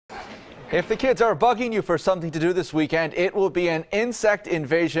If the kids are bugging you for something to do this weekend, it will be an insect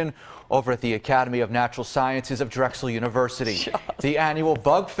invasion over at the Academy of Natural Sciences of Drexel University. The annual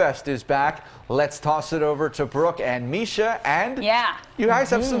Bug Fest is back. Let's toss it over to Brooke and Misha, and you guys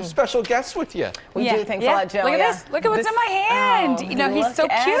have some special guests with you. We do. Thanks a lot, Joe. Look at this. Look at what's in my hand. Oh, you know, he's so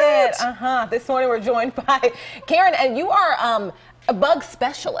cute. This morning we're joined by Karen, and you are a bug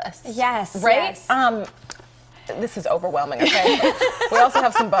specialist. Yes. Right? Yes. This is overwhelming, okay? We also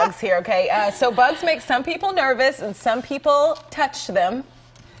have some bugs here, okay? So bugs make some people nervous and some people touch them.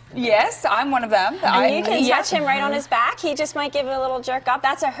 Yes, I'm one of them. And you can touch him right on his back. He just might give it a little jerk up.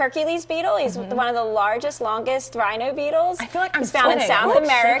 That's a Hercules beetle. He's one of the largest, longest rhino beetles. I feel like I'm He's found in South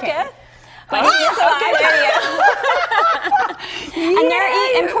America. But he is alive. And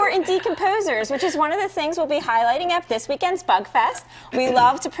they're important decomposers, which is one of the things we'll be highlighting at this weekend's Bug Fest. We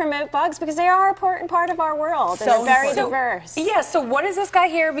love to promote bugs because they are an important part of our world. So they're very diverse. Yeah, so what is this guy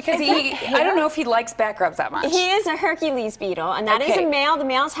here? Because I don't know if he likes back rubs that much. He is a Hercules beetle, and that is a male. The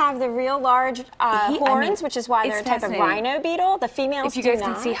males have the real large horns, which is why they're a type of rhino beetle. The females do not. If you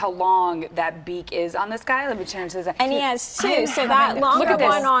guys can see how long that beak is on this guy, let me turn to the... And he has two, so that longer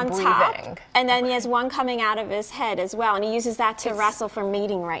one on top. And then he has one coming out of his head as well, and he uses that to wrestle for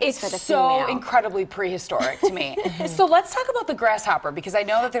mating rights for the female. It's so incredibly prehistoric to me. So let's talk about the grasshopper, because I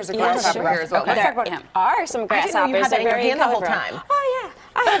know that there's a grasshopper here as well. Let's talk about him. There are some grasshoppers. I didn't know you had that in your hand the whole time. Oh, yeah.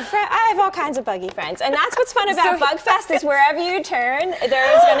 I have all kinds of buggy friends, and that's what's fun about Bug Fest is wherever you turn,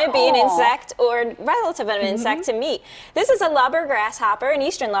 there's going to be an insect or relative of an insect to meet. This is a lubber grasshopper, an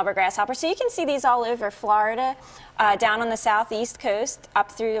eastern lubber grasshopper, so you can see these all over Florida, down on the southeast coast,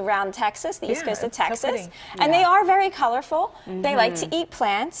 up through around Texas, the east coast of Texas, and they are very colorful. They like to eat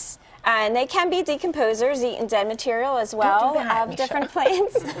plants. And they can be decomposers, eating dead material as well of different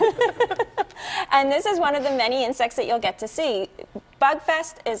plants. And this is one of the many insects that you'll get to see. Bug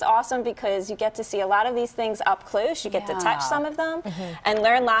Fest is awesome because you get to see a lot of these things up close. You get to touch some of them and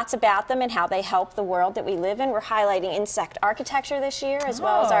learn lots about them and how they help the world that we live in. We're highlighting insect architecture this year as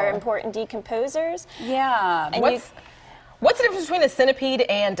well as our important decomposers. Yeah. And what's the difference between a centipede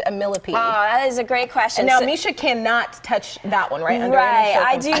and a millipede? Oh, that is a great question. And now, Misha cannot touch that one, right? Right.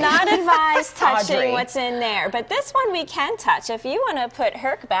 I do not advise touching what's in there. But this one we can touch. If you want to put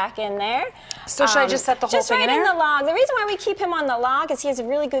Herc back in there. So should I just set the whole thing in there? Just right in the log. The reason why we keep him on the log is he has a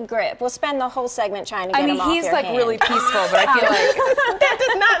really good grip. We'll spend the whole segment trying to get him off your he's like hand. really peaceful, but I feel like that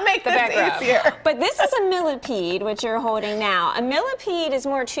does not make this easier. But this is a millipede, which you're holding now. A millipede is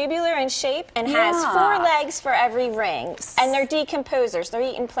more tubular in shape and has 4 legs for every ring. And they're decomposers. They're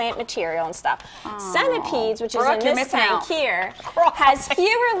eating plant material and stuff. Centipedes, which is in this tank here, has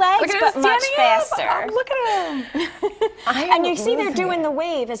fewer legs but much faster. Look at him. And you see they're doing the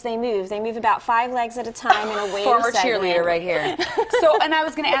wave as they move. They move about 5 legs at a time in a wave Former segment. cheerleader right here. So, and I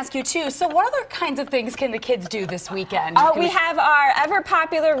was going to ask you too, so what other kinds of things can the kids do this weekend? We have our ever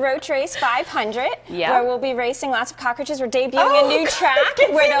popular Roach Race 500, where we'll be racing lots of cockroaches. We're debuting a new track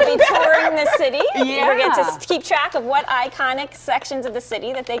where they'll be touring the city. We're going to keep track of what iconic sections of the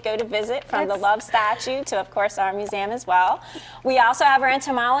city that they go to visit, from the Love Statue to, of course, our museum as well. We also have our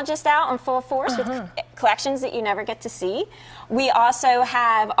entomologist out in full force with collections that you never get to see. We also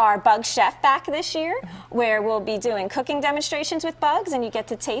have our bug chef back this year, where we'll be doing cooking demonstrations with bugs, and you get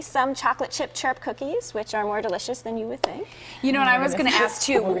to taste some chocolate chip chirp cookies, which are more delicious than you would think. You know, and I was going to ask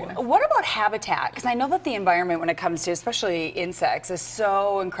too, what about habitat? Because I know that the environment, when it comes to especially insects, is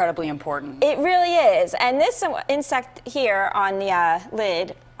so incredibly important. It really is. And this insect here on the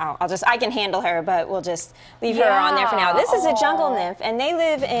lid, I can handle her, but we'll just leave her on there for now. This is a jungle nymph, and they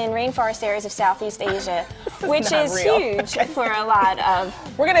live in rainforest areas of Southeast Asia, which is huge for a lot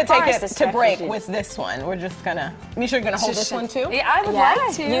of We're going to take it to break with this one. We're just going to... Misha, you're going to hold this one too? Yeah, I would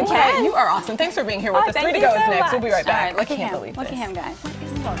like to. You can. You are awesome. Thanks for being here with us. 3 to Go is next. We'll be right back. All right, look at him. Look at him,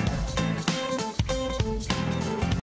 guys.